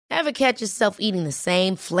Ever catch yourself eating the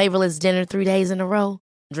same flavorless dinner 3 days in a row?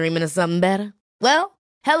 Dreaming of something better? Well,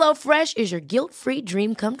 HelloFresh is your guilt-free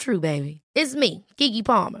dream come true, baby. It's me, Keke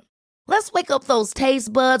Palmer. Let's wake up those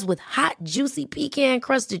taste buds with hot, juicy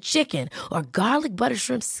pecan-crusted chicken or garlic butter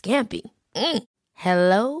shrimp scampi.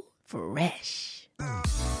 Hello Fresh.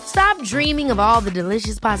 Stop dreaming of all the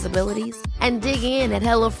delicious possibilities and dig in at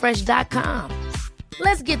HelloFresh.com.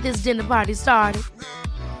 Let's get this dinner party started.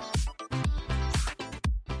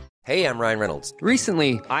 Hey, I'm Ryan Reynolds.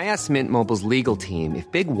 Recently, I asked Mint Mobile's legal team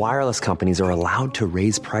if big wireless companies are allowed to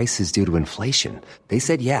raise prices due to inflation. They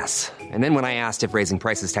said yes. And then when I asked if raising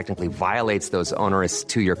prices technically violates those onerous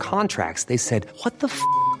two-year contracts, they said, "What the f***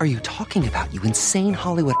 are you talking about, you insane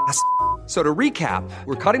Hollywood ass f- So to recap,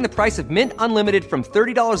 we're cutting the price of Mint Unlimited from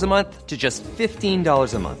 $30 a month to just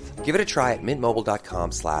 $15 a month. Give it a try at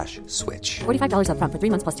mintmobile.com/switch. $45 up front for 3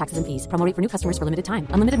 months plus taxes and fees. Promo rate for new customers for limited time.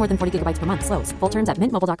 Unlimited more than 40 gigabytes per month. Slows full terms at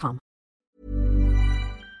mintmobile.com.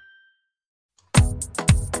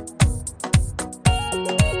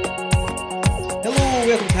 Hello,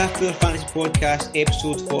 welcome to Half Brother Fantasy Podcast,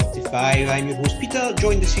 episode 45. I'm your host Peter,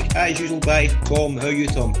 joined this week as usual by Tom. How are you,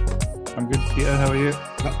 Tom? I'm good, Peter. How are you?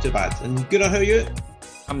 Not too bad. And Gunnar, how are you?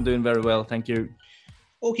 I'm doing very well, thank you.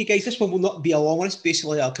 Okay, guys, this one will not be a long one. It's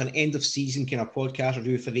basically our kind of end of season kind of podcast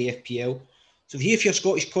review for the FPL. So if you're here for your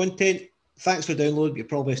Scottish content, thanks for downloading. You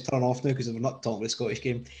probably have to turn off now because we're not talking about the Scottish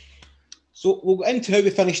game. So we'll get into how we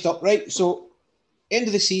finished up, right? So end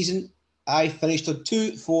of the season, I finished on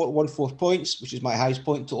 2,414 points, which is my highest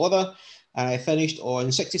point to other, and I finished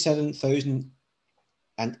on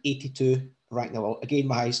 67,082 rank level. Again,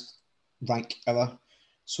 my highest rank ever.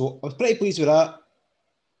 So I was pretty pleased with that.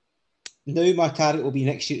 Now my target will be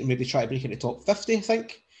next year to maybe try to break into top 50, I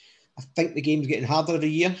think. I think the game's getting harder every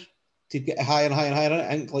year to get higher and higher and higher.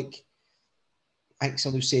 I think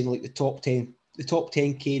someone was saying like the top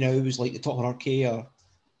 10k now was like the top 100k or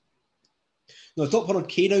no, the top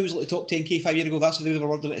 100k now was like the top 10k 5 years ago. That's the way they were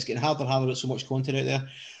wording it. It's getting harder and harder. There's so much content out there.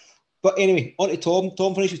 But anyway, on to Tom.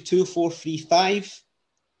 Tom finished with 2,435.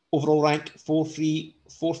 Overall rank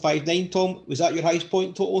 4,3459. Tom, was that your highest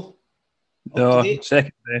point total? No,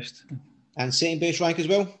 second best. And second best rank as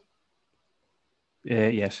well?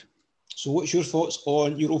 Yes. So what's your thoughts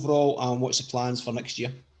on your overall and what's the plans for next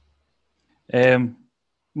year?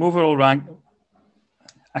 Overall rank,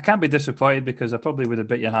 I can't be disappointed because I probably would have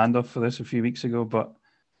bit your hand off for this a few weeks ago, but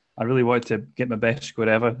I really wanted to get my best score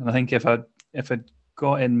ever. And I think if I'd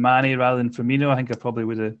got in Manny rather than Firmino, I think I probably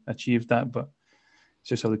would have achieved that, but it's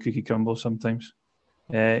just how the cookie crumbles sometimes.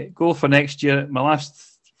 Goal for next year, my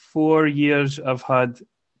last 4 years I've had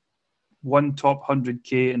 1 top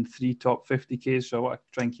 100k and 3 top 50k, so I want to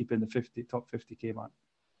try and keep in the top 50k mark.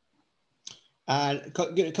 And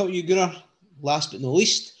you, Gunnar, last but not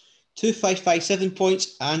least, 2,557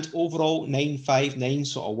 points and overall 959,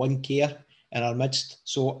 sort of 1k in our midst.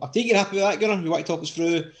 So I think you're happy with that, Gunnar. You want to talk us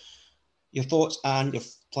through your thoughts and your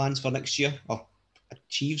plans for next year, or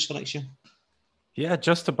achieves for next year? Yeah,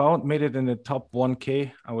 just about made it in the top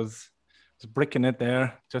 1k. I was bricking it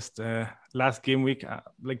there just last game week.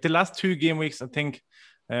 Like the last 2 game weeks, I think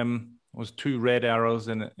was 2 red arrows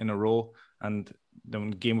in a row. And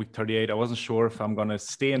then game week 38, I wasn't sure if I'm going to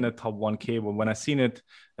stay in the top 1k. But when I seen it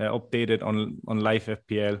updated on Live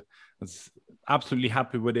FPL, I was absolutely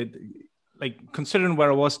happy with it. Like considering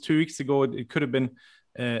where I was 2 weeks ago, it could have been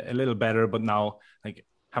a little better. But now, like,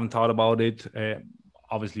 haven't thought about it.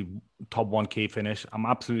 Obviously, top 1k finish. I'm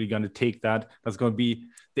absolutely going to take that. That's going to be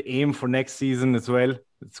the aim for next season as well.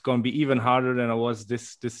 It's going to be even harder than I was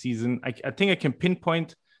this season. I think I can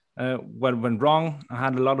pinpoint what went wrong. I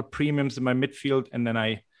had a lot of premiums in my midfield, and then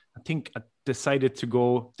I think I decided to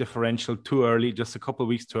go differential too early, just a couple of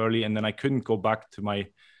weeks too early, and then I couldn't go back to my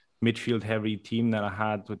midfield-heavy team that I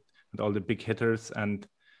had with all the big hitters.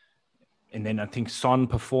 And then I think Son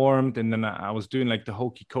performed, and then I was doing like the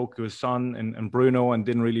hokey cokey with Son and Bruno, and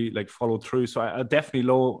didn't really like follow through. So I definitely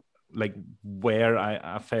know like where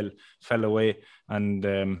I fell away.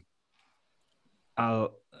 And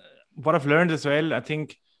what I've learned as well, I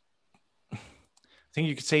think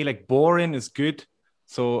you could say like boring is good.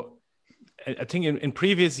 So I think in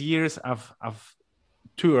previous years I've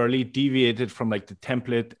too early deviated from like the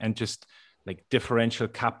template and just like differential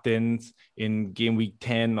captains in game week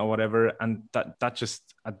 10 or whatever. And that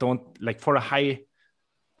just, I don't like for a high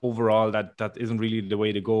overall, that isn't really the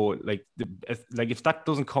way to go. Like if that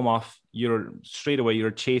doesn't come off, you're straight away, you're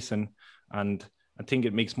chasing. And I think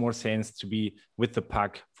it makes more sense to be with the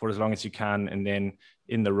pack for as long as you can. And then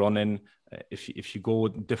in the run-in, if you go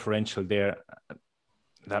differential there,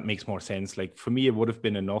 that makes more sense. Like for me, it would have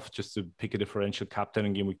been enough just to pick a differential captain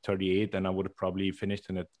in game week 38, and I would have probably finished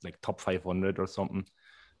in a like top 500 or something.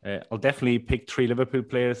 I'll definitely pick 3 Liverpool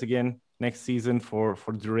players again next season for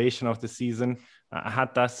the duration of the season. I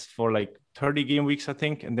had that for like 30 game weeks, I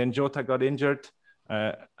think, and then Jota got injured,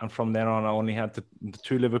 and from then on, I only had the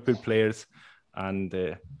 2 Liverpool players, and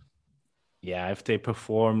if they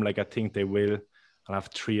perform like I think they will, I'll have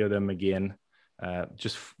 3 of them again.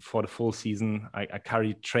 Just for the full season. I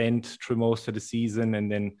carried Trent through most of the season,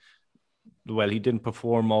 and then, well, he didn't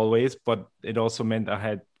perform always, but it also meant I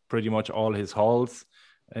had pretty much all his hauls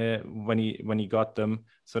when he got them.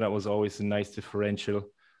 So that was always a nice differential.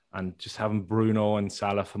 And just having Bruno and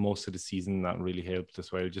Salah for most of the season, that really helped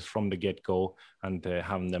as well, just from the get-go, and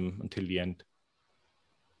having them until the end.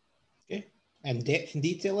 Okay, in depth and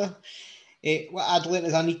detail. What I'd learned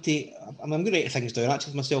is I'm going to write things down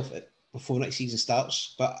actually myself before next season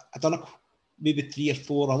starts, but I've done maybe 3 or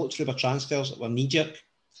 4. I looked through my transfers that were knee-jerk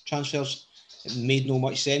transfers. It made no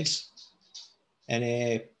much sense. And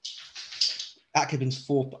that could have been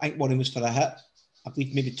 4. I think one of them was for a hit. I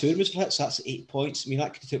believe maybe 2 of them was for hits, so that's 8 points. I mean,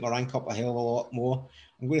 that could have took my rank up a hell of a lot more.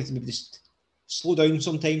 I'm going to have to maybe just slow down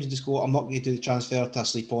sometimes and just go, I'm not going to do the transfer to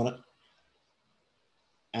sleep on it.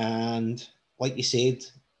 And like you said,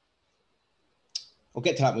 I'll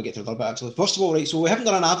get to that when we get to the bit actually. First of all, right, so we haven't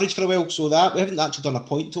done an average for a while, so that we haven't actually done a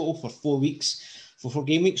point total for 4 weeks, for 4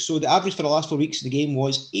 game weeks. So the average for the last 4 weeks of the game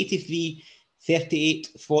was 83,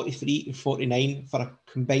 38, 43, and 49 for a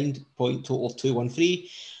combined point total of 213.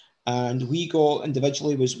 And we got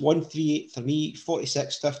individually was 138 for me,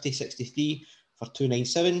 46, 50, 63 for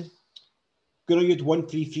 297. Gurayud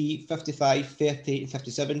 133, 55, 38, and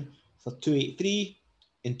 57 for 283.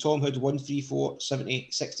 And Tom had 134, 70,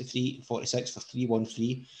 63, and 46 for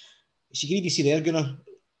 313. So you can even see there, Gunnar.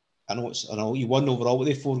 I know you won overall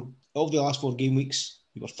with the last 4 game weeks.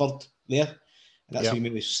 You were third there, and that's why you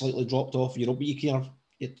maybe slightly dropped off Europe. But you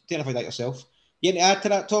identified that yourself. You anything to add to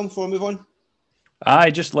that, Tom? Before we move on.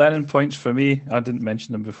 Just learning points for me. I didn't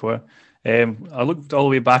mention them before. I looked all the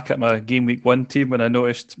way back at my game week 1 team when I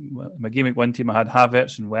noticed my game week 1 team. I had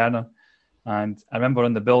Havertz and Werner, and I remember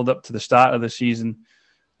on the build up to the start of the season,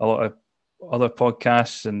 a lot of other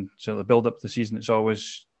podcasts and so the build up to the season, it's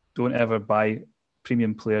always don't ever buy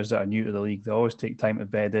premium players that are new to the league. They always take time to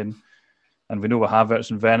bed in. And we know with Havertz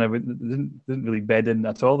and Werner, we didn't really bed in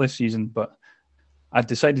at all this season, but I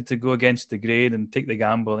decided to go against the grain and take the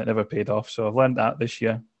gamble, and it never paid off. So I've learned that this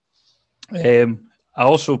year. I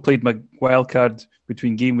also played my wild card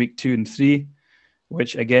between game week 2 and 3,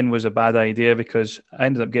 which again was a bad idea because I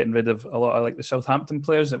ended up getting rid of a lot of like the Southampton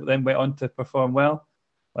players that then went on to perform well.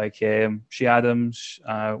 Like Shea Adams,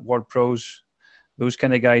 Ward-Prowse, those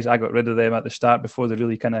kind of guys. I got rid of them at the start before they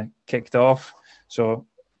really kind of kicked off. So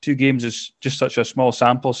 2 games is just such a small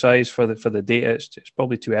sample size for the data. It's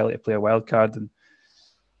probably too early to play a wild card and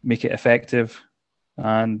make it effective.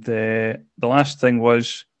 And the last thing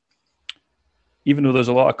was, even though there's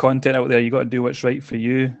a lot of content out there, you got to do what's right for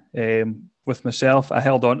you. With myself, I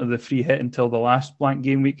held on to the free hit until the last blank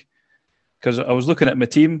game week, because I was looking at my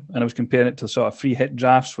team and I was comparing it to sort of free hit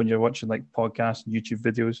drafts when you're watching like podcasts and YouTube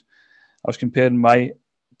videos. I was comparing my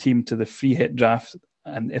team to the free hit draft.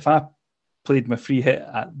 And if I played my free hit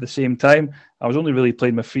at the same time, I was only really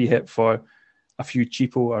playing my free hit for a few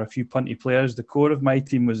cheapo or a few punty players. The core of my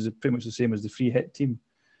team was pretty much the same as the free hit team.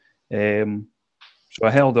 So I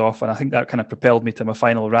held off, and I think that kind of propelled me to my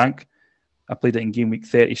final rank. I played it in game week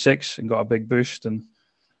 36 and got a big boost. And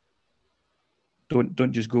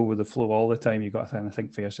don't just go with the flow all the time. You've got to kind of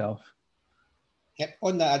think for yourself. Yep,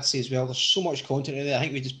 on that I'd say as well, there's so much content in there. I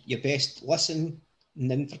think we just your best listen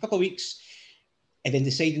in for a couple of weeks and then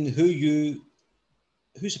deciding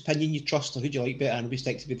whose opinion you trust or who do you like better, and we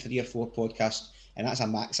stick to 3 or 4 podcasts, and that's a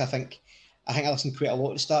max. I think I listened quite a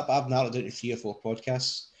lot at the start, but I've narrowed down to 3 or 4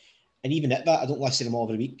 podcasts. And even at that, I don't listen to them all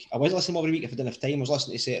every week. I was listening every week if I didn't have time. I was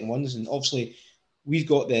listening to certain ones, and obviously we've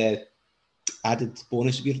got the added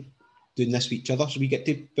bonus that we're doing this with each other, so we get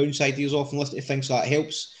to bounce ideas off and listen to things, so that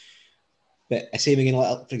helps. But same again,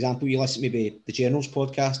 like, for example, you listen to maybe the General's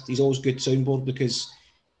podcast. He's always good soundboard because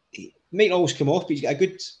he might not always come off, but he's got a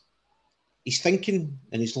good. His thinking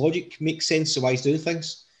and his logic makes sense of why he's doing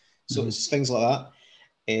things. So it's things like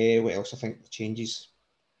that. What else I think changes?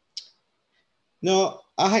 No,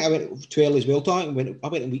 I think I went too early as well. I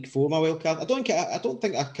went in week 4 my wild card. I don't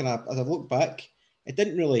think I kind of, as I've looked back, it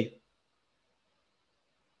didn't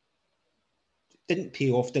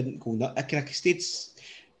pay off. Didn't go nuts.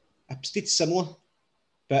 I stayed similar,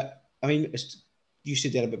 but I mean, you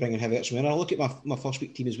said there about bringing Havertz. When I look at my first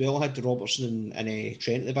week team as well, I had Robertson and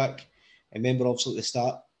Trent at the back. I remember obviously at the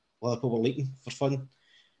start, Liverpool were leaking for fun.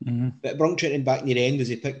 But Brunk training back near the end as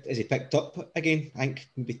he picked up again. I think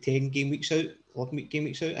maybe 10 game weeks out, 11 game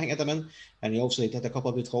weeks out. I think I had him in, and he obviously did a couple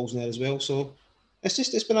of good hauls in there as well. So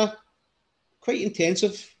it's been a quite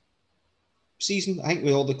intensive season. I think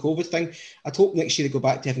with all the COVID thing, I'd hope next year to go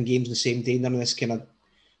back to having games on the same day. None of this kind of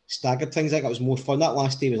staggered things. I think it was more fun. That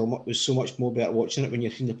last day was so much more better watching it when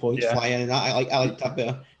you're seeing the points fly in, and that I liked that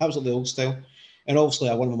better. That was like the old style. And obviously,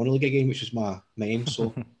 I won my money league game, which was my aim.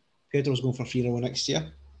 So Pedro's going for 3-0 next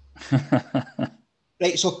year.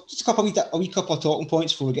 Right, so just a wee couple of talking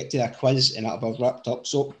points before we get to a quiz, and that'll be wrapped up.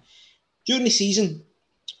 So during the season,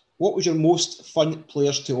 what was your most fun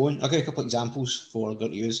players to own? I'll give you a couple of examples for I'm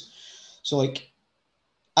going to use. So, like,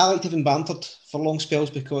 I liked having Bamford for long spells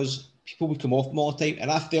because people would come off him all the time,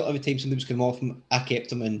 and I felt every time somebody was coming off him, I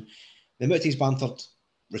kept him. And the amount of times Bamford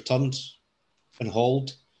returned and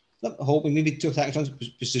hauled, maybe 2 attack runs was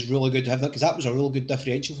just really good to have that, because that was a really good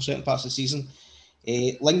differential for certain parts of the season.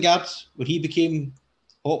 Lingard, when he became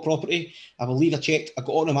hot property, I believe I checked, I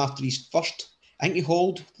got on him after his first, I think he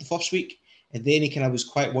hauled the first week, and then he kind of was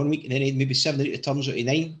quiet 1 week, and then he had maybe 7 or 8 returns out of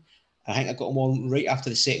 9. I think I got him on right after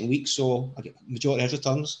the second week, so I get majority of his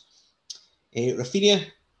returns. Rafinha,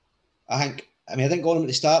 I didn't go on him at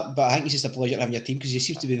the start, but I think it's just a pleasure having your team because he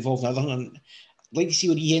seems to be involved in everything, and I'd like to see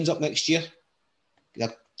where he ends up next year. I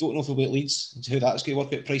don't know if he'll be at Leeds and how that's going to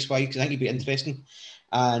work out price-wise, because I think he'd be interesting.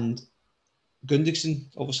 And Gundogan,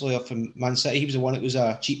 obviously, from Man City, he was the one that was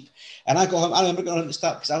cheap. And I remember going on at the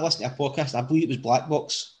start because I listened to a podcast, I believe it was Black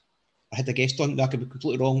Box. I had a guest on, that could be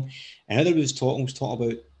completely wrong. And how they was talking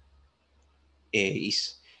about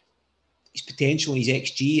his potential and his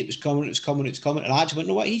XG. It was coming. And I actually went,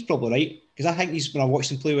 no, what, he's probably right. Because I think when I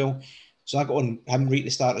watched him play well, so I got on him right at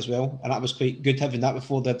the start as well. And that was quite good having that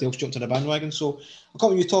before the else jumped on the bandwagon. So I'll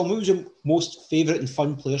come with you, Tom. What was your most favourite and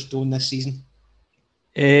fun players to own this season?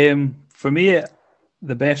 For me,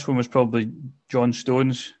 the best one was probably John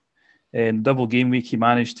Stones. In double game week, he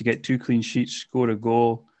managed to get 2 clean sheets, score a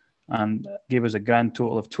goal, and gave us a grand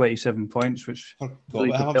total of 27 points, which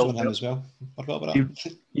really propelled me. As well.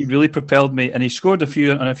 He really propelled me, and he scored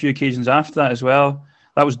on a few occasions after that as well.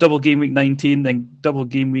 That was double game week 19, then just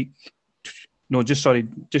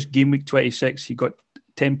game week 26. He got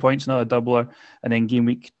 10 points, another doubler, and then game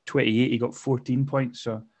week 28, he got 14 points.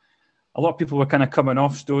 So a lot of people were kind of coming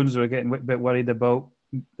off Stones. They were getting a bit worried about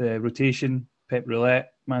the rotation, Pep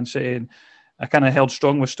Roulette, Man City. And I kind of held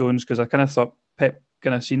strong with Stones because I kind of thought Pep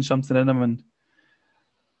kind of seen something in him, and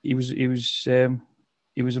he was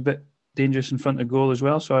a bit dangerous in front of goal as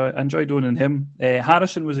well. So I enjoyed owning him.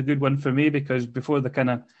 Harrison was a good one for me because before the kind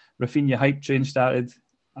of Rafinha hype train started,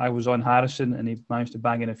 I was on Harrison, and he managed to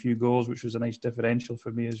bang in a few goals, which was a nice differential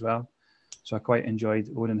for me as well. So I quite enjoyed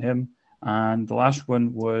owning him. And the last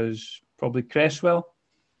one was probably Cresswell.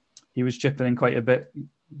 He was chipping in quite a bit.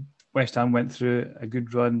 West Ham went through a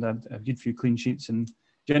good run, a good few clean sheets, and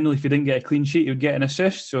generally, if he didn't get a clean sheet, he would get an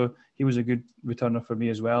assist. So he was a good returner for me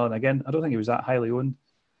as well. And again, I don't think he was that highly owned.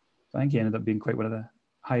 I think he ended up being quite one of the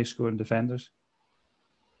highest scoring defenders.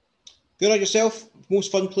 Good on yourself.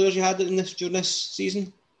 Most fun players you had during this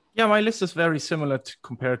season? Yeah, my list is very similar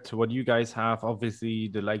compared to what you guys have. Obviously,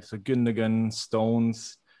 the likes of Gundogan,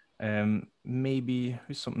 Stones, maybe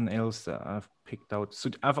who's something else that I've picked out. So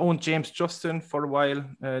I've owned James Justin for a while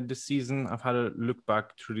this season. I've had a look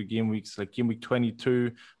back through the game weeks, like game week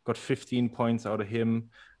 22, got 15 points out of him.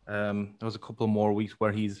 There was a couple more weeks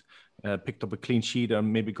where he's picked up a clean sheet or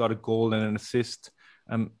maybe got a goal and an assist.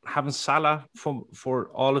 Having Salah for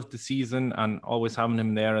all of the season and always having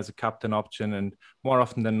him there as a captain option and more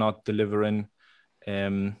often than not delivering.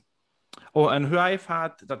 And who I've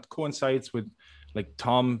had that coincides with like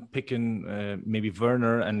Tom picking maybe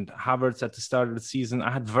Werner and Havertz at the start of the season.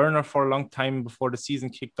 I had Werner for a long time before the season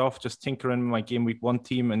kicked off, just tinkering with my game week 1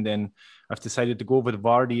 team. And then I've decided to go with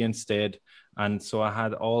Vardy instead. And so I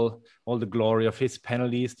had all the glory of his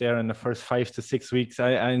penalties there in the first 5 to 6 weeks.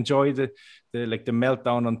 I enjoyed the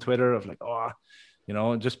meltdown on Twitter of like,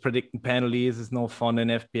 just predicting penalties is no fun in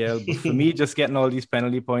FPL. But for me, just getting all these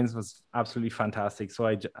penalty points was absolutely fantastic.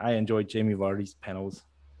 So I enjoyed Jamie Vardy's penalties.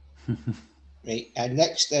 Right, and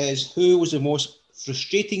next is who was the most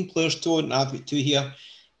frustrating players to own? I've got 2 here.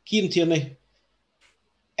 Kieran Tierney,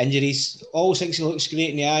 injuries. Always thinks he looks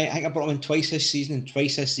great in the eye. I think I brought him in twice this season and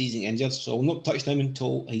twice this season injured, so I'll not touch him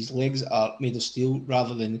until his legs are made of steel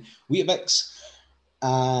rather than Weetabix.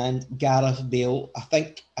 And Gareth Bale, I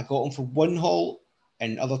think I got him for 1 haul,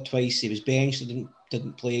 and other twice he was benched and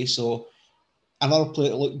didn't play. So another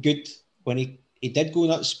player that looked good when he did go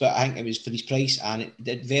nuts, but I think it was for his price, and it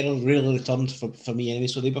did very rarely returned for me anyway,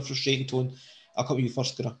 so they were frustrating tone. I'll come with you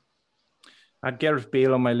first, Graham. I had Gareth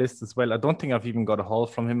Bale on my list as well. I don't think I've even got a haul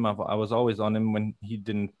from him. I was always on him when he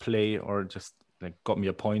didn't play or just like got me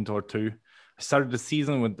a point or two. I started the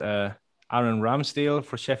season with Aaron Ramsdale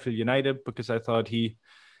for Sheffield United because I thought he'd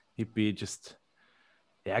be just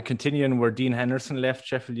continuing where Dean Henderson left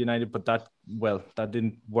Sheffield United, but that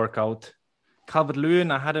didn't work out.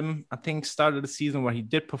 Calvert-Lewin, I had him, I think, started the season where he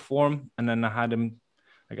did perform, and then I had him,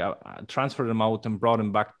 I transferred him out and brought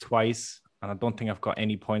him back twice, and I don't think I've got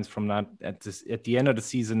any points from that. At the end of the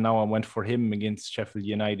season now, I went for him against Sheffield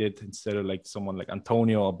United instead of like someone like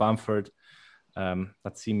Antonio or Bamford.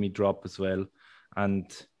 That seen me drop as well. And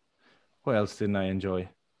what else didn't I enjoy?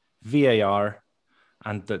 VAR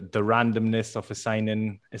and the randomness of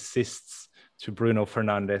assigning assists to Bruno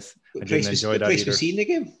Fernandes. I didn't enjoy that either. Was he in the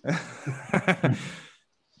game?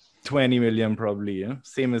 20 million probably, yeah.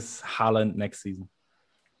 Same as Haaland next season.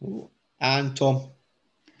 And Tom?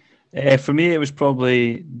 For me, it was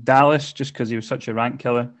probably Dallas, just because he was such a rank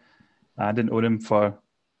killer. I didn't own him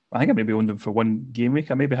I think I maybe owned him for one game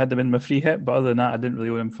week. I maybe had him in my free hit, but other than that, I didn't really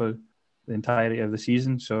own him for the entirety of the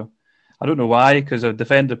season. So I don't know why, because a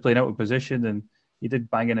defender playing out of position, and he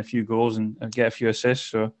did bang in a few goals and get a few assists.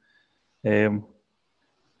 So I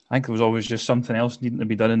think there was always just something else needing to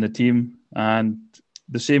be done in the team. And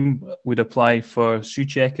the same would apply for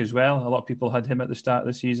Souček as well. A lot of people had him at the start of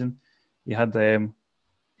the season. He had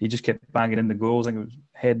he just kept banging in the goals. I think it was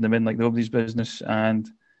heading them in like nobody's business. And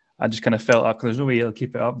I just kind of felt like there's no way he'll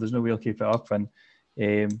keep it up. There's no way he'll keep it up. And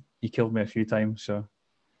he killed me a few times. So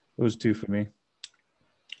those two for me.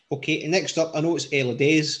 Okay, and next up, I know it's early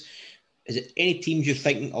days. Is it any teams you're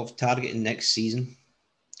thinking of targeting next season,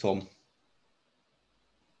 Tom?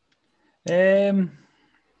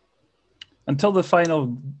 Until the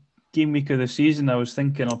final game week of the season, I was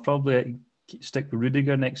thinking I'll probably stick with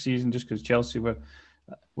Rudiger next season, just because Chelsea were,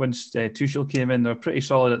 once Tuchel came in, they were pretty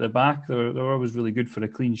solid at the back. They were always really good for a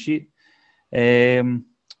clean sheet. I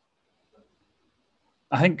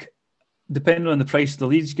think, depending on the price of the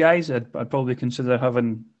Leeds guys, I'd probably consider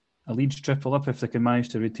having a Leeds triple up if they can manage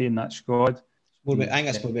to retain that squad. I think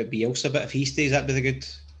that's more about Bielsa, but if he stays, that'd be the good.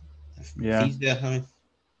 If he's there, I mean.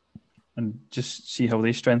 And just see how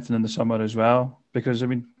they strengthen in the summer as well. Because, I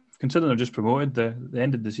mean, considering they're just promoted, they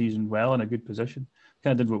ended the season well in a good position.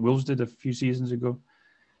 Kind of did what Wolves did a few seasons ago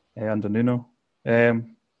under Nuno. I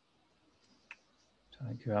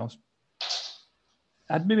think who else?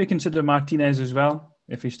 I'd maybe consider Martinez as well,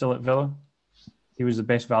 if he's still at Villa. He was the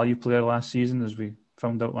best value player last season, as we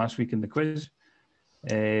found out last week in the quiz.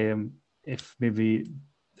 If maybe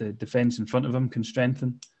the defence in front of him can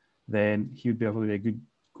strengthen, then he would be probably a good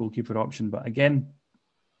goalkeeper option. But again,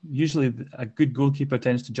 usually a good goalkeeper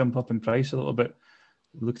tends to jump up in price a little bit.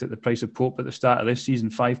 We looked at the price of Pope at the start of this season,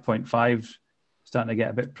 5.5, starting to get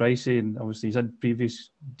a bit pricey. And obviously he's had previous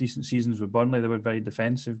decent seasons with Burnley. They were very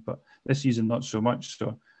defensive, but this season not so much.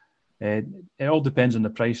 So it all depends on the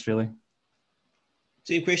price, really.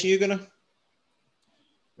 Same question you're going to?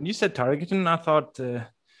 When you said targeting, I thought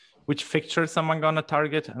which fixtures am I going to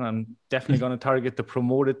target? And I'm definitely going to target the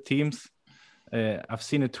promoted teams. I've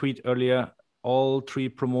seen a tweet earlier. All three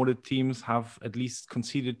promoted teams have at least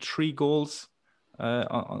conceded 3 goals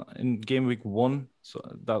in game week 1. So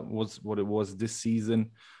that was what it was this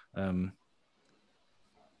season. I'm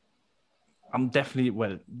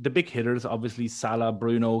definitely, the big hitters, obviously Salah,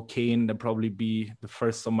 Bruno, Kane, they'll probably be the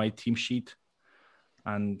first on my team sheet.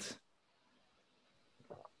 And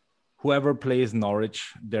whoever plays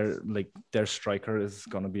Norwich, their striker is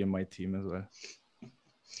going to be in my team as well.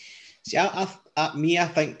 See, I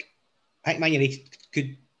think Man United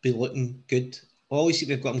could be looking good. Obviously,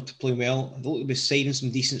 we've got them to play well. They look to be signing some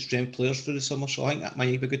decent strength players through the summer, so I think that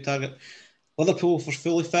might be a good target. Liverpool, for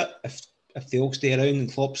fully fit, if they all stay around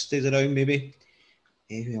and Klopp stays around, maybe.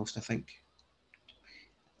 Who else do I think?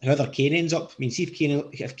 However, Kane ends up. I mean, see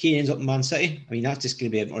if Kane ends up in Man City. I mean, that's just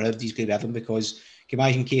going to be, or everybody's going to be having, because can you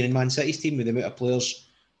imagine Kane in Man City's team with the amount of players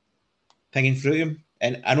pinging through him?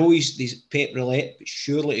 And I know he's Pep roulette, but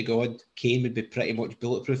surely to God, Kane would be pretty much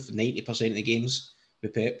bulletproof for 90% of the games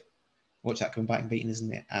with Pep. Watch that coming back and biting his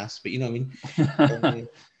ass, but you know what I mean?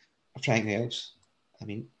 I'll try anything else. I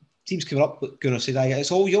mean, teams coming up, going to say that.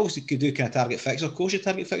 It's all you always could do, kind of target fixers. Of course, you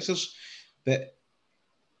target fixers, but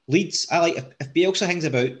Leeds, I like, if Bielsa hangs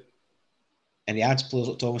about and he adds players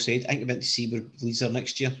like Thomas said, I think we're meant to see where Leeds are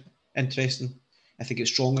next year. Interesting. I think it's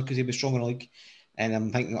stronger because he'll be stronger in the league. And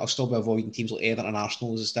I'm thinking I'll still be avoiding teams like Everton and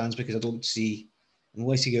Arsenal as it stands, because I don't see,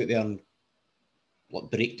 unless you go out there and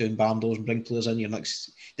break down barn doors and bring players in, didn't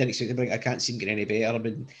expect to bring. I can't see them getting any better. I've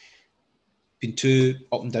been too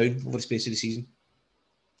up and down over the space of the season.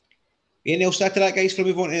 Anything else to add to that, guys, before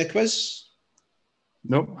we move on to the quiz?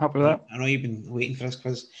 Nope, happy with that. I know you've been waiting for this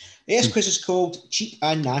quiz. This quiz is called Cheap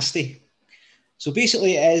and Nasty. So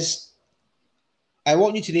basically it is, I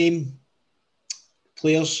want you to name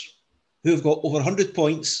players who have got over 100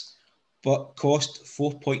 points but cost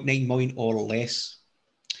 4.9 million or less.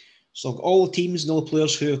 So I've got all the teams and all the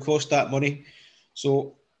players who have cost that money.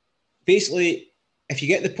 So basically, if you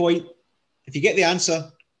get the point, if you get the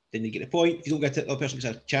answer, then you get the point. If you don't get it, the other person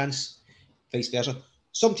gets a chance, vice versa.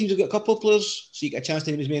 Some teams have got a couple of players, so you get a chance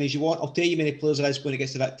to name as many as you want. I'll tell you how many players there is when it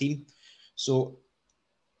gets to that team. So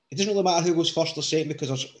it doesn't really matter who goes first or second, because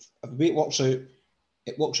the way it works out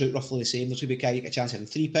roughly the same. There's going to be a guy you get a chance having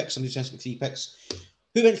 3 picks, somebody's chance to get 3 picks.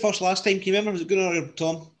 Who went first last time? Can you remember? Was it Gunnar or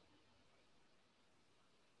Tom?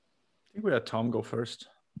 I think we had Tom go first.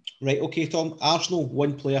 Right, okay, Tom. Arsenal,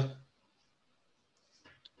 1 player.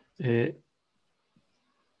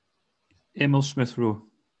 Emil Smith Rowe.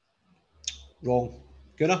 Wrong.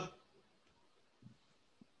 Gunnar?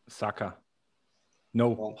 Saka.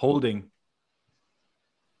 No, Wrong. Holding.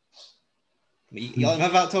 You let him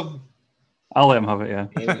have that, Tom? I'll let him have it, yeah.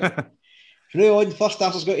 From now on, first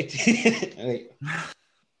answer's got to... Right.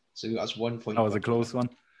 So that's 1 point. That was a close one.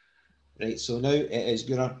 Right, so now it is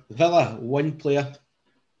Gunnar. Villa, 1 player.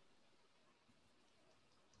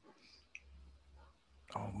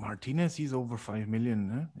 Oh, Martinez, he's over 5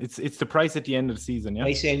 million. Huh? It's the price at the end of the season, yeah?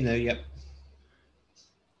 Price end now, yep.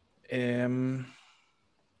 El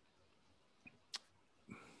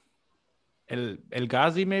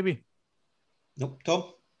Ghazi, maybe? Nope.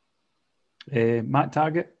 Tom? Matt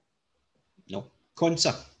Target. No.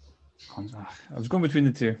 Konsa. I was going between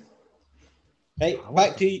the two. Right,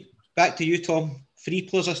 back to you, Tom. 3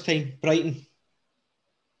 players this time. Brighton.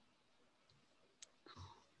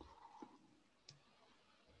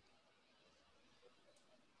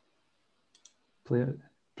 Player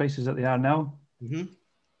prices that they are now. Mm-hmm.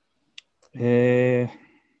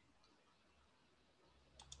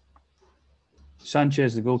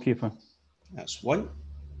 Sanchez, the goalkeeper. That's 1.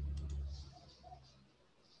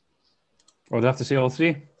 Or do I have to say all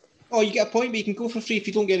 3? Oh, you get a point, but you can go for free. If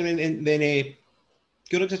you don't get him in, then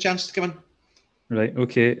Gunnar's a chance to come in. Right,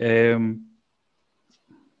 okay.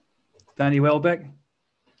 Danny Welbeck.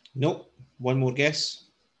 Nope. 1 more guess.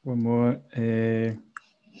 One more.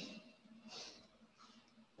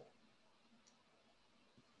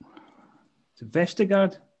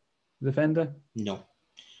 Vestergaard, defender. No.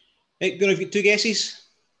 Right, Gunnar, have you got 2 guesses?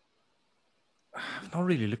 I've not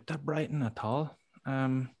really looked at Brighton at all.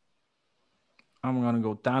 I'm going to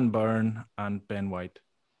go Dan Burn and Ben White.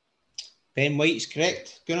 Ben White's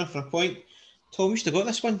correct. Gunnar for a point. Tom, you should have got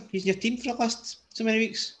this one. He's in your team for the last so many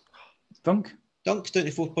weeks. Dunk's down to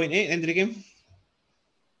 4.8 at the end of the game.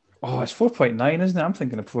 Oh, it's 4.9, isn't it? I'm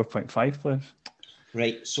thinking of 4.5 players.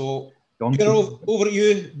 Right, so Donkey. Gunnar, over at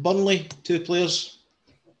you. Burnley, 2 players.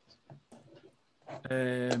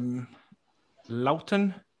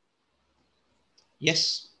 Loughton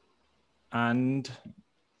Yes. and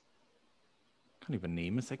can't even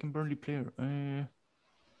name a second Burnley player. Mate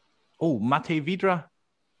Vidra.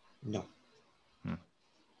 No.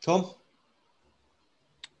 Tom?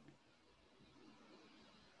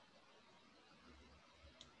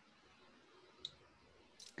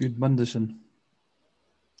 Good Munderson.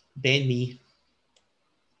 Ben Me.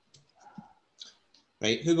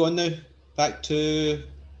 Right, who going now? Back to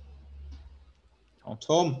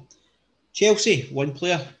Tom. Chelsea, 1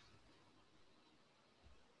 player.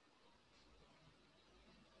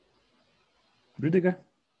 Rudiger.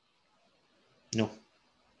 No.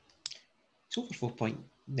 It's over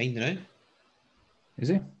 4.9 now. Is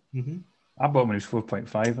he? Mm-hmm. I bought him when he was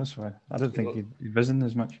 4.5. That's why. I don't think he'd risen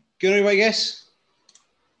as much. Gunnar, what guess?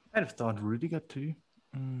 I'd have thought Rudiger too.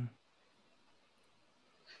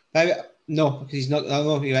 No, because he's not.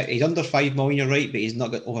 No, he's under 5 million. You're right, but he's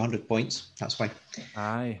not got over 100 points. That's why.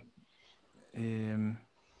 Aye.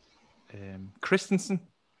 Christensen.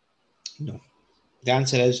 No. The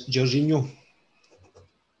answer is Jorginho.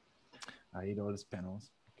 I eat all his penalties.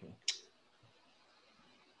 Okay.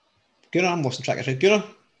 Gunnar, I'm lost track of it. Gunnar,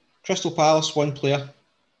 Crystal Palace, 1 player.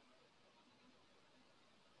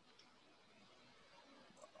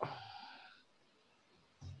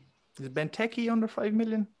 Is Benteke under 5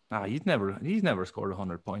 million? He's never scored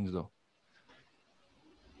 100 points though.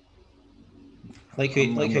 I like how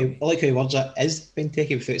he words it. Is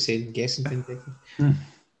Benteke without saying guessing Benteke?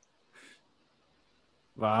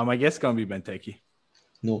 Well, my guess is gonna be Benteke.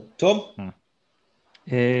 No. Tom?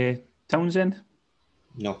 Townsend.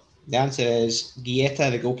 No. The answer is Guieta,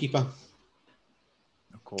 the goalkeeper.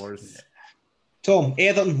 Of course. Tom,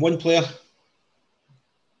 Everton, 1 player.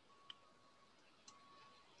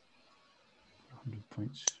 100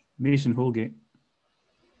 points. Mason Holgate.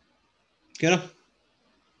 Gunnar?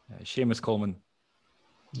 Seamus Coleman.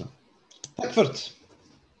 No. Pickford?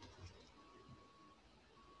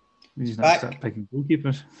 We just Back. start picking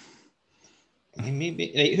goalkeepers.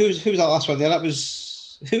 Maybe. Right, who's that last one there? That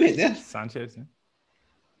was... Who went there? Sanchez.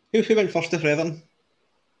 Who went first for Everton?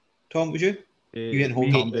 Tom, was you? You went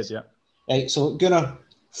home. Tom did, yeah. Right, so Gunnar,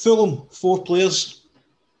 Fulham, 4 players.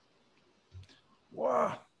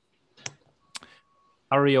 Wow.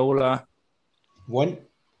 Areola. 1.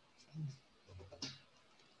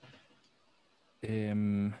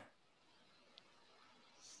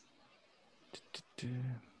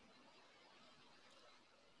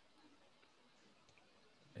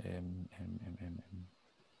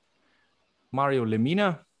 Mario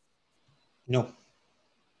Lemina. No.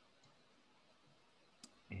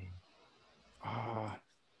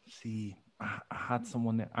 See, I had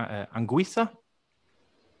someone there. Anguissa.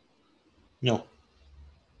 No.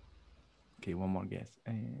 Okay, one more guess.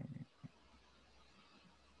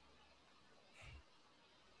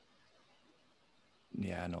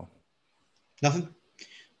 Yeah, no. Nothing?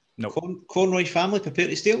 No. Conroy family, prepare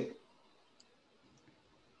to steal?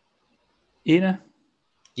 Aina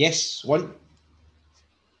Yes, 1.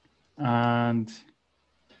 and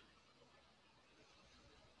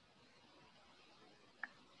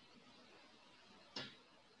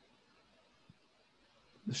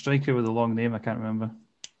the striker with the long name, I can't remember.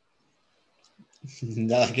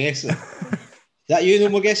 Another guess. Is that you? No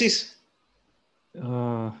more guesses?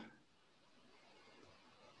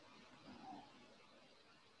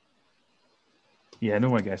 Yeah, no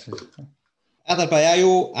more guesses.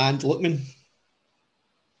 Adebayo and Lookman.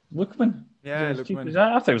 Lookman. Yeah, Is it as cheap Lookman. as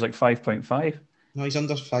that? I thought it was like 5.5. No, he's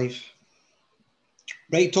under 5.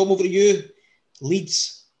 Right, Tom, over to you.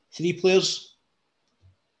 Leeds, 3 players.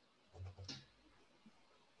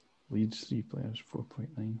 Leeds, 3 players,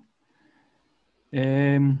 4.9.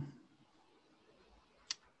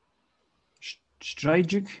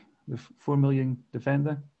 Strijdjuk, the 4 million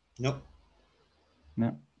defender. No.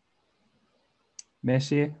 No.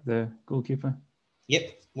 Messier, the goalkeeper.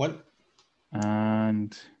 Yep, 1.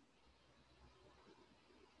 And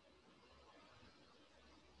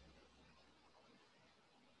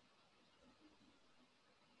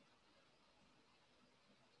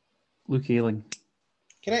Luke Ayling.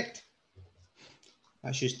 Correct.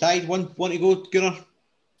 That's just tied. One to go, Gunnar.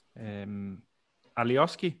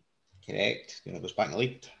 Alioski. Correct. Gunnar goes back in the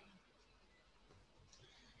lead.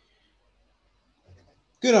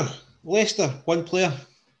 Gunnar, Leicester, 1 player.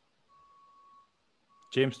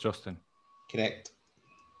 James Justin. Correct.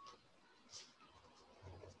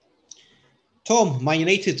 Tom, Man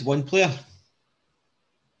United, 1 player.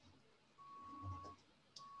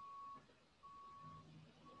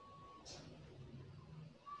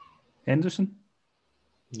 Henderson.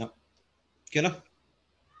 No. Gunnar?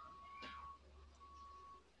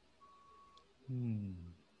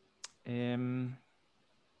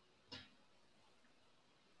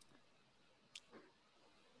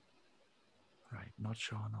 Right, not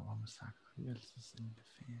sure. Not one was sacked. Who else is in the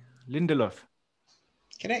field? Lindelof.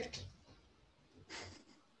 Correct.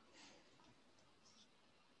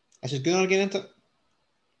 This is Gunnar again, isn't it?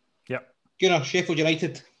 Yep. Gunnar, Sheffield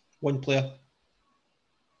United, 1 player.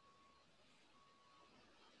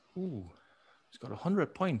 Ooh, he's got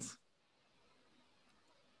 100 points.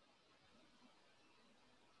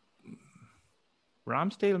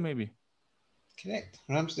 Ramsdale, maybe. Correct.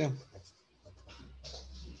 Ramsdale.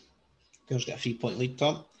 Gunnar's got a 3-point lead,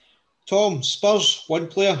 Tom. Tom, Spurs, 1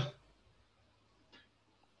 player.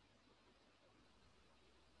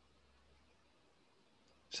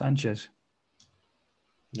 Sanchez.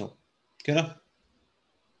 No. Gunnar?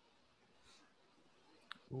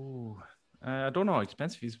 Ooh, I don't know.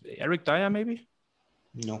 Expensive. He's Eric Dyer, maybe.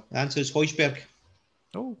 No. The answer is Højbjerg.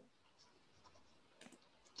 Oh,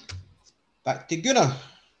 Back to Gunnar.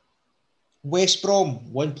 West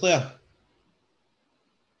Brom, 1 player.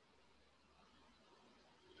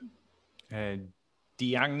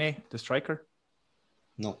 Diagne, the striker.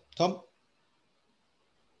 No. Tom?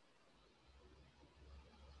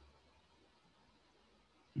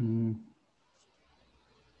 You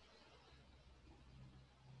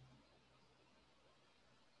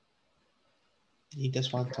need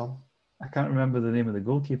this one, Tom. I can't remember the name of the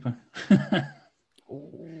goalkeeper.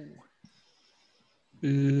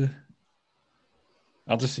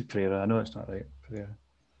 I'll just say Pereira. I know it's not right. Pereira.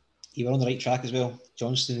 You were on the right track as well.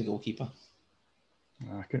 Johnston, the goalkeeper.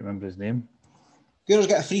 I couldn't remember his name. Gunnar's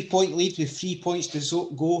got a 3-point lead with 3 points to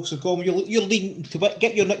go. So, Gom, you're leading to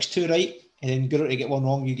get your next 2 right, and then Gunnar to get 1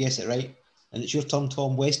 wrong. You guess it right. And it's your turn,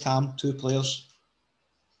 Tom. West Ham, 2 players.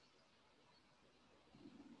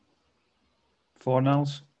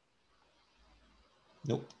 Fornals.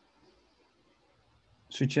 Nope.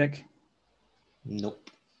 Souček. Nope.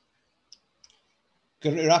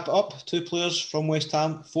 Going to wrap it up. 2 players from West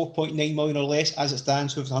Ham, 4.9 million or less as it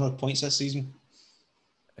stands with 100 points this season.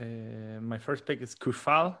 My first pick is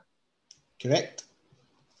Kufal. Correct.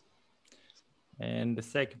 And the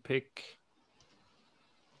second pick,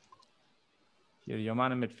 here, your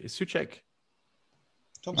man in midfield is Souček.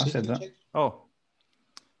 Tom I said that. Oh.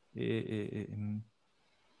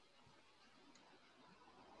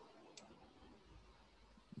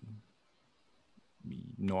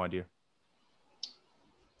 No idea.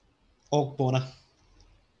 Ogbonna.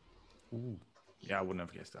 Ooh. Yeah, I wouldn't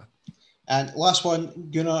have guessed that. And last one,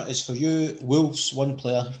 Gunnar, is for you. Wolves, 1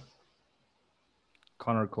 player.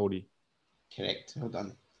 Connor Cody. Correct. Well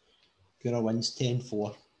done. Gunnar wins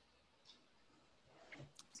 10-4.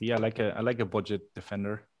 See, I like a budget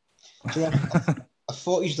defender. So I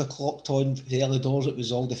thought you would have clocked on the early doors. It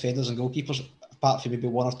was all defenders and goalkeepers, apart from maybe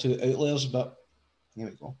 1 or 2 outliers. But there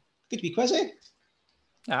we go. Good to be quiz, eh?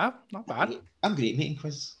 Yeah, not bad. I'm great at making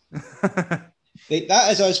quiz. Right,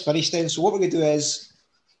 that is us finished then. So what we're going to do is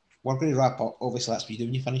we're going to wrap up. Obviously, that's what you do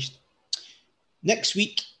when you're finished. Next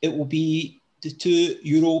week, it will be the 2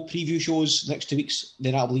 Euro preview shows. Next 2 weeks,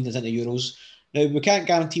 then I'll lead us into Euros. Now, we can't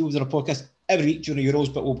guarantee we'll do a podcast every week during the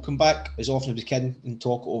Euros, but we'll come back as often as we can and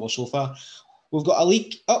talk over so far. We've got a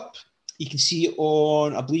leak up. You can see it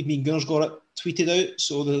on, I believe me and Gunnar's got it tweeted out.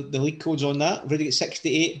 So the league code's on that. We've already got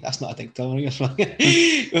 68. That's not a thing telling you.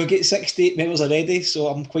 We'll get 68 members already. So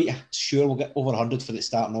I'm quite sure we'll get over 100 for the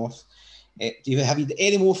starting off. Have you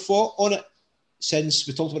any more thought on it since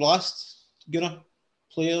we talked about the last, Gunnar?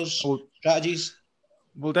 Players, strategies?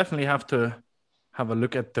 We'll definitely have to have a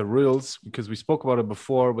look at the rules because we spoke about it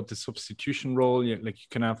before with the substitution role. You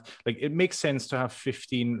can have, it makes sense to have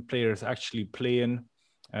 15 players actually playing,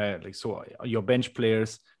 so your bench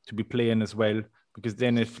players to be playing as well, because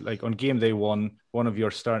then if on game day one of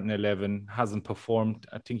your starting 11 hasn't performed,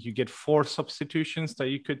 I think you get 4 substitutions that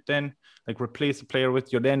you could then replace the player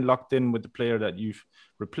with. You're then locked in with the player that you've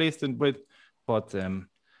replaced it with. But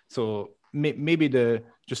so maybe the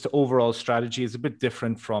overall strategy is a bit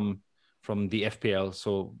different from the FPL.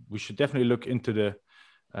 So we should definitely look into the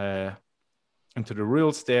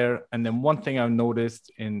rules there. And then one thing I've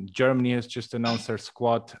noticed in Germany has just announced their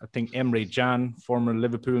squad. I think Emre Can, former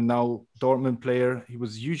Liverpool, now Dortmund player, he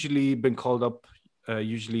was usually been called up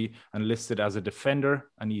and listed as a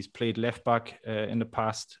defender, and he's played left back in the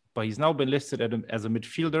past, but he's now been listed as a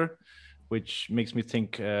midfielder, which makes me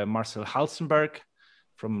think Marcel Halstenberg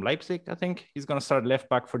from Leipzig, I think he's going to start left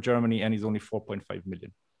back for Germany, and he's only 4.5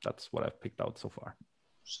 million. That's what I've picked out so far.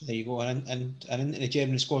 So there you go, and into the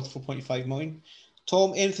German squad, 4.5 million.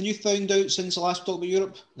 Tom, anything you found out since the last talk about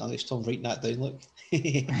Europe? No, there's Tom writing that down, look.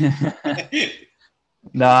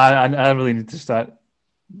 No, I really need to start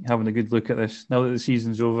having a good look at this. Now that the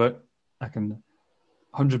season's over, I can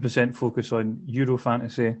 100% focus on Euro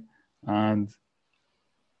fantasy, and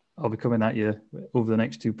I'll be coming at you over the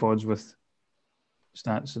next 2 pods with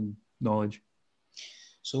stats and knowledge.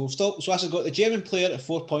 So as I've got the German player at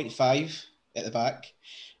 4.5 at the back,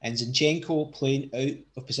 and Zinchenko playing out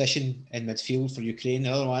of position in midfield for Ukraine,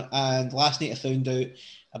 the other one. And last night I found out,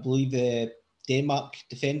 I believe the Denmark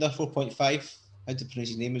defender, 4.5. How to pronounce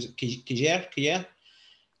his name? Is it Kjaer?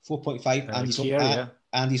 4.5,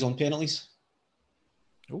 and he's on penalties.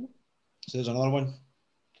 Oh, so there's another one.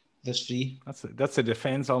 There's 3. That's a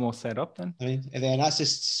defence almost set up then. I mean, and then that's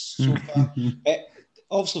just so far.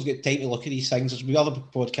 Obviously, we've got time to look at these things. There's other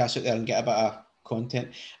podcasts out there and get a bit of content.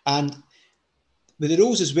 And with the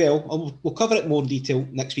rules as well, we'll cover it more in detail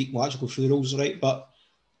next week. We'll actually go through the rules, right? But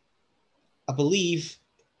I believe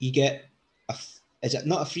you get is it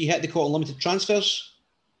not a free hit? They call it unlimited transfers.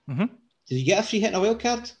 Mm-hmm. Did you get a free hit in a wild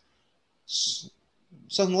card?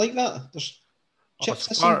 Something like that. There's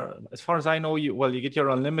as far as I know, you get your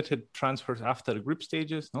unlimited transfers after the group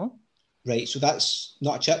stages, no? Right, so that's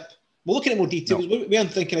not a chip. We'll look at it more details. No. I'm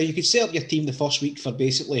thinking you could set up your team the first week for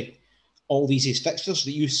basically all these fixtures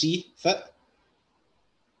that you see fit.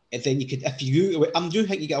 And then you could, I do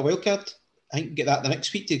think you get a wild card. I think you get that the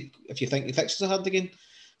next week if you think the fixtures are hard again.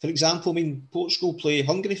 For example, Portugal play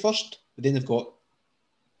Hungary first, but then they've got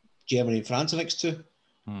Germany and France the next 2.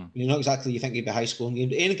 You're not exactly, you think it'd be a high scoring game,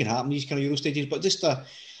 but anything can happen in these kind of Euro stages. But just a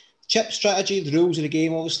chip strategy, the rules of the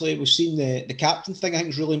game, obviously. We've seen the captain thing, I think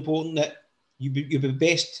is really important, that you'll be the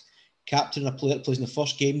best captain a player that plays in the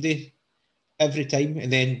first game day every time,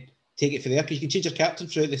 and then take it for there, because you can change your captain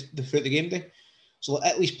throughout the game day. So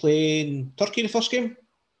Italy's playing Turkey in the first game.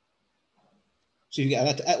 So you get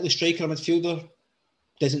an Italy striker, a midfielder,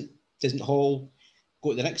 doesn't haul. go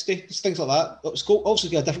to the next day. Just things like that. It's also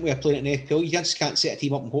got a different way of playing it in the FPL. You just can't set a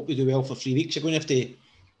team up and hope they do well for 3 weeks. You're going to have to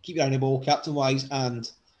keep your eye on the ball, captain-wise and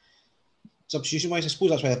substitution-wise. I suppose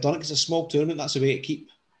that's why I've done it, because it's a small tournament. That's the way to keep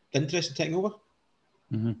the interest in taking over.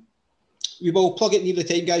 Mm-hmm. We will plug it near the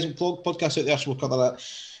time, guys. We'll plug podcasts out there, so we'll cover that.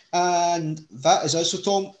 And that is us. So,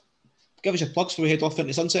 Tom, give us your plugs before we head off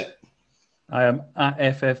into sunset. I am at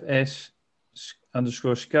FFS_scout.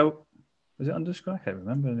 Is it underscore? I can't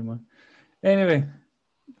remember anymore. Anyway,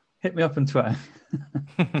 hit me up on Twitter.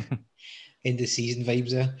 End of season vibes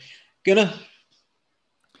there. Gunnar?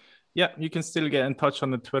 Yeah, you can still get in touch on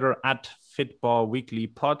the Twitter at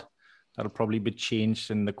FitballWeeklyPod. That'll probably be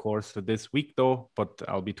changed in the course of this week, though, but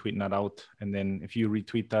I'll be tweeting that out. And then if you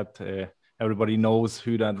retweet that, everybody knows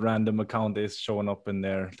who that random account is showing up in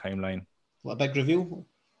their timeline. What a big reveal.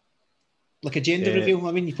 Like a gender reveal.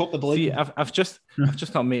 I mean, you pop the balloon. See, I've just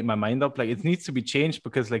not made my mind up. Like, it needs to be changed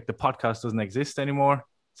because, like, the podcast doesn't exist anymore.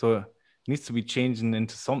 So it needs to be changing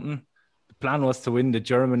into something. The plan was to win the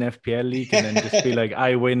German FPL league and then just be like,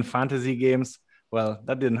 I win fantasy games. Well,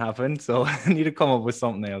 that didn't happen. So I need to come up with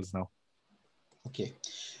something else now. Okay.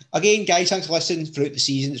 Again, guys, thanks for listening throughout the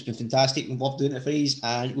season. It's been fantastic. We've loved doing it for you.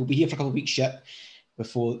 And we'll be here for a couple of weeks yet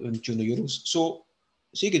during the Euros. So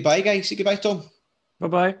say goodbye, guys. Say goodbye, Tom.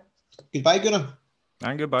 Bye-bye. Goodbye, Gunnar.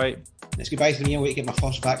 And goodbye. It's goodbye from me. I'm waiting to get my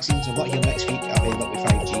first vaccine. So I'm not here next week. I'll end up with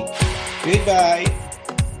 5G. Goodbye.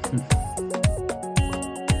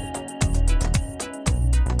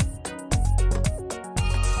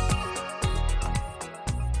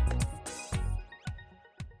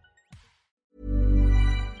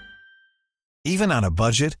 Even on a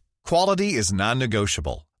budget, quality is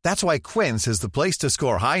non-negotiable. That's why Quince is the place to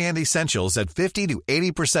score high-end essentials at 50 to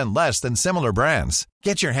 80% less than similar brands.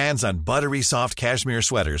 Get your hands on buttery soft cashmere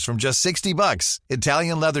sweaters from just $60,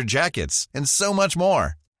 Italian leather jackets, and so much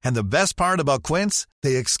more. And the best part about Quince,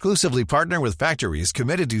 they exclusively partner with factories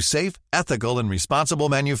committed to safe, ethical, and responsible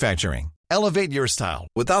manufacturing. Elevate your style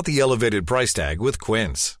without the elevated price tag with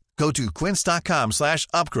Quince. Go to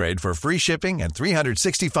quince.com/upgrade for free shipping and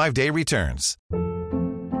 365-day returns.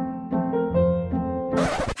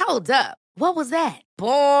 Hold up. What was that?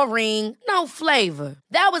 Boring. No flavor.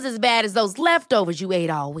 That was as bad as those leftovers you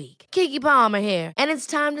ate all week. Keke Palmer here. And it's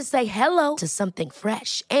time to say hello to something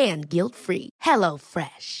fresh and guilt-free. Hello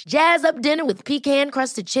Fresh. Jazz up dinner with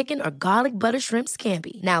pecan-crusted chicken or garlic butter shrimp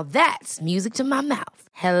scampi. Now that's music to my mouth.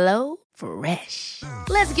 Hello Fresh.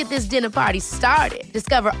 Let's get this dinner party started.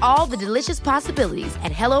 Discover all the delicious possibilities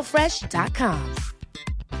at HelloFresh.com.